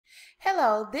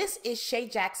Hello, this is Shay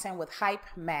Jackson with Hype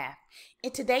Math. In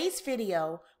today's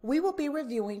video, we will be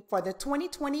reviewing for the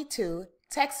 2022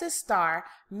 Texas STAAR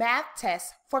math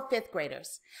test for 5th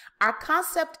graders. Our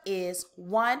concept is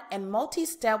one and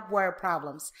multi-step word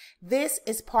problems. This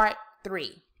is part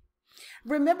 3.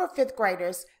 Remember, 5th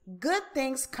graders, good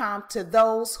things come to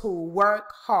those who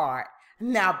work hard.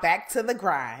 Now back to the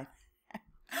grind.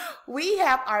 We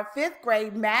have our 5th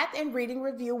grade math and reading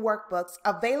review workbooks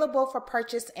available for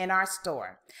purchase in our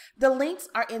store. The links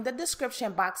are in the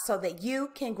description box so that you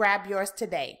can grab yours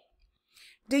today.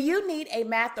 Do you need a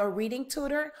math or reading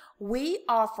tutor? We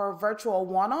offer virtual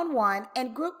one-on-one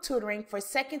and group tutoring for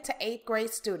 2nd to 8th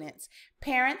grade students.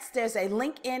 Parents, there's a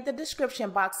link in the description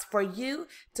box for you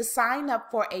to sign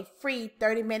up for a free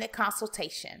 30-minute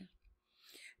consultation.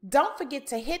 Don't forget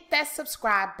to hit that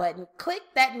subscribe button, click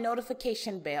that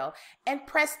notification bell, and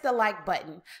press the like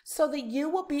button so that you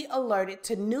will be alerted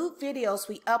to new videos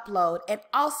we upload, and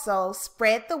also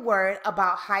spread the word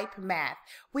about Hype Math.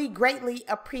 We greatly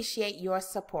appreciate your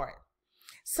support.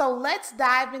 So let's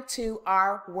dive into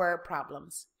our word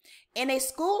problems. In a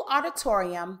school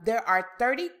auditorium, there are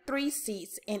 33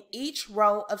 seats in each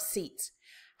row of seats.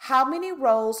 How many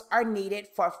rows are needed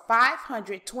for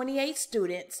 528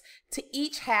 students to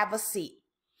each have a seat?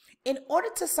 In order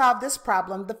to solve this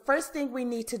problem, the first thing we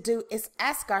need to do is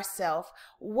ask ourselves,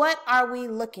 what are we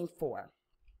looking for?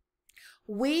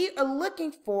 We are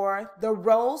looking for the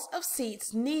rows of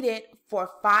seats needed for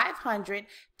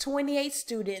 528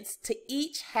 students to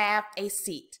each have a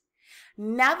seat.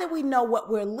 Now that we know what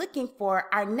we're looking for,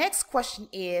 our next question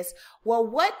is, well,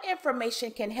 what information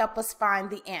can help us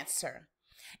find the answer?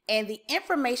 And the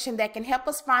information that can help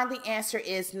us find the answer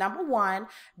is, number 1,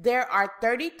 there are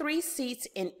 33 seats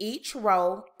in each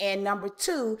row, and number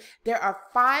 2, there are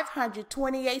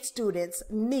 528 students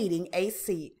needing a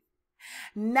seat.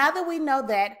 Now that we know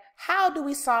that, how do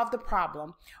we solve the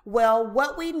problem? Well,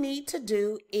 what we need to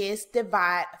do is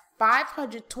divide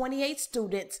 528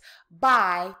 students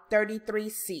by 33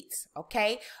 seats,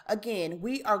 okay? Again,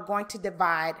 we are going to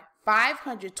divide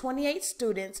 528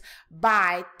 students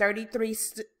by 33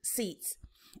 seats.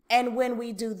 And when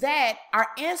we do that, our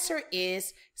answer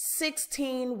is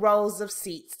 16 rows of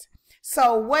seats.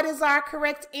 So what is our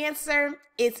correct answer?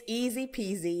 It's easy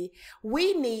peasy.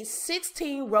 We need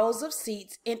 16 rows of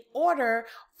seats in order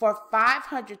for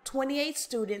 528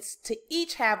 students to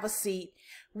each have a seat,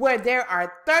 where there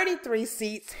are 33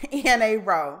 seats in a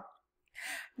row.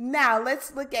 Now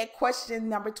let's look at question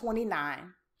number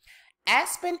 29.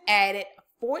 Aspen added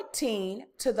 14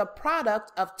 to the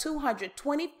product of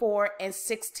 224 and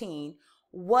 16.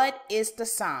 What is the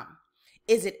sum?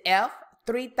 Is it F,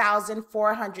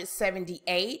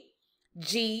 3,478,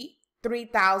 G,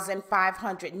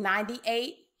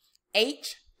 3,598,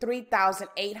 H,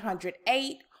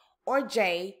 3,808, or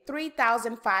J,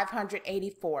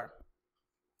 3,584?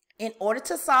 In order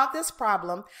to solve this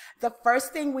problem, the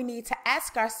first thing we need to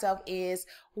ask ourselves is,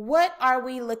 what are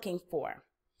we looking for?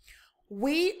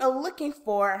 We are looking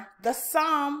for the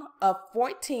sum of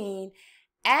 14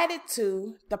 added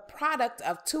to the product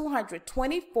of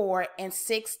 224 and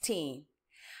 16.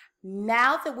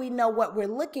 Now that we know what we're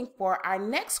looking for, our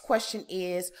next question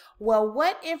is, well,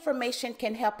 what information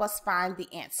can help us find the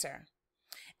answer?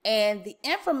 And the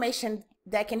information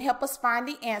that can help us find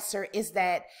the answer is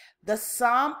that the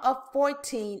sum of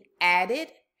 14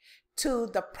 added to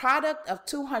the product of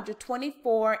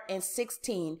 224 and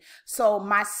 16. So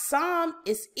my sum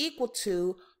is equal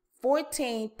to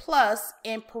 14 plus,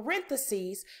 in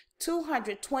parentheses,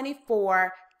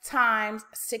 224 times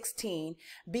 16,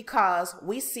 because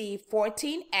we see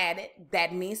 14 added,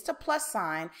 that means the plus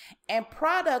sign, and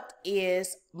product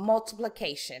is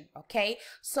multiplication, okay?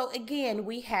 So again,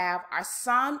 we have our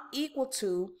sum equal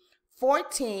to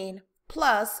 14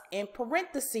 plus, in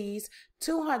parentheses,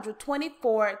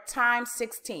 224 times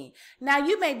 16. Now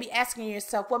you may be asking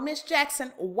yourself, well, Miss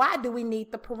Jackson, why do we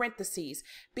need the parentheses?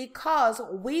 Because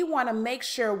we want to make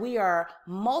sure we are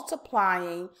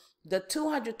multiplying the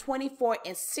 224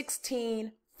 and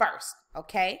 16 first,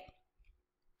 okay?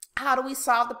 How do we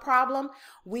solve the problem?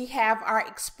 We have our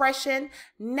expression.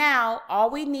 Now, all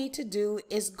we need to do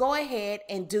is go ahead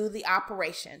and do the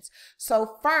operations.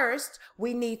 So first,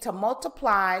 we need to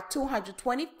multiply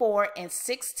 224 and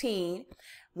 16.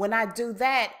 When I do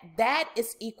that, that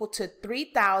is equal to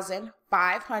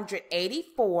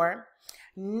 3,584.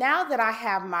 Now that I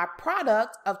have my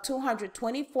product of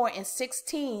 224 and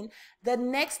 16, the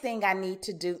next thing I need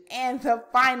to do, and the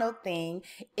final thing,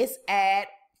 is add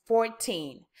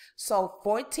 14. So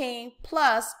 14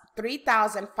 plus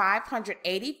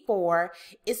 3,584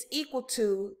 is equal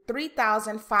to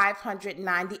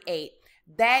 3,598.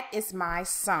 That is my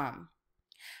sum.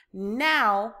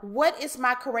 Now, what is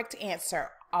my correct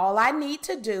answer? All I need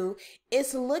to do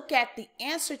is look at the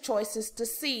answer choices to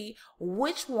see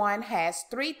which one has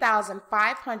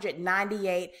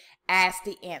 3,598 as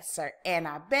the answer, and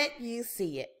I bet you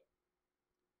see it.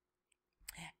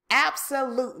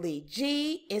 Absolutely,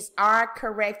 G is our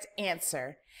correct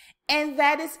answer. And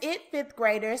that is it, fifth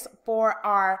graders, for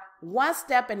our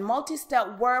one-step and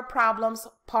multi-step word problems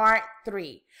part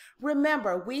 3.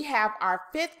 Remember, we have our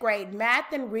 5th grade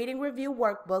math and reading review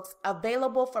workbooks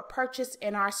available for purchase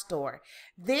in our store.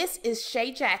 This is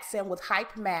Shay Jackson with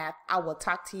Hype Math. I will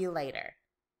talk to you later.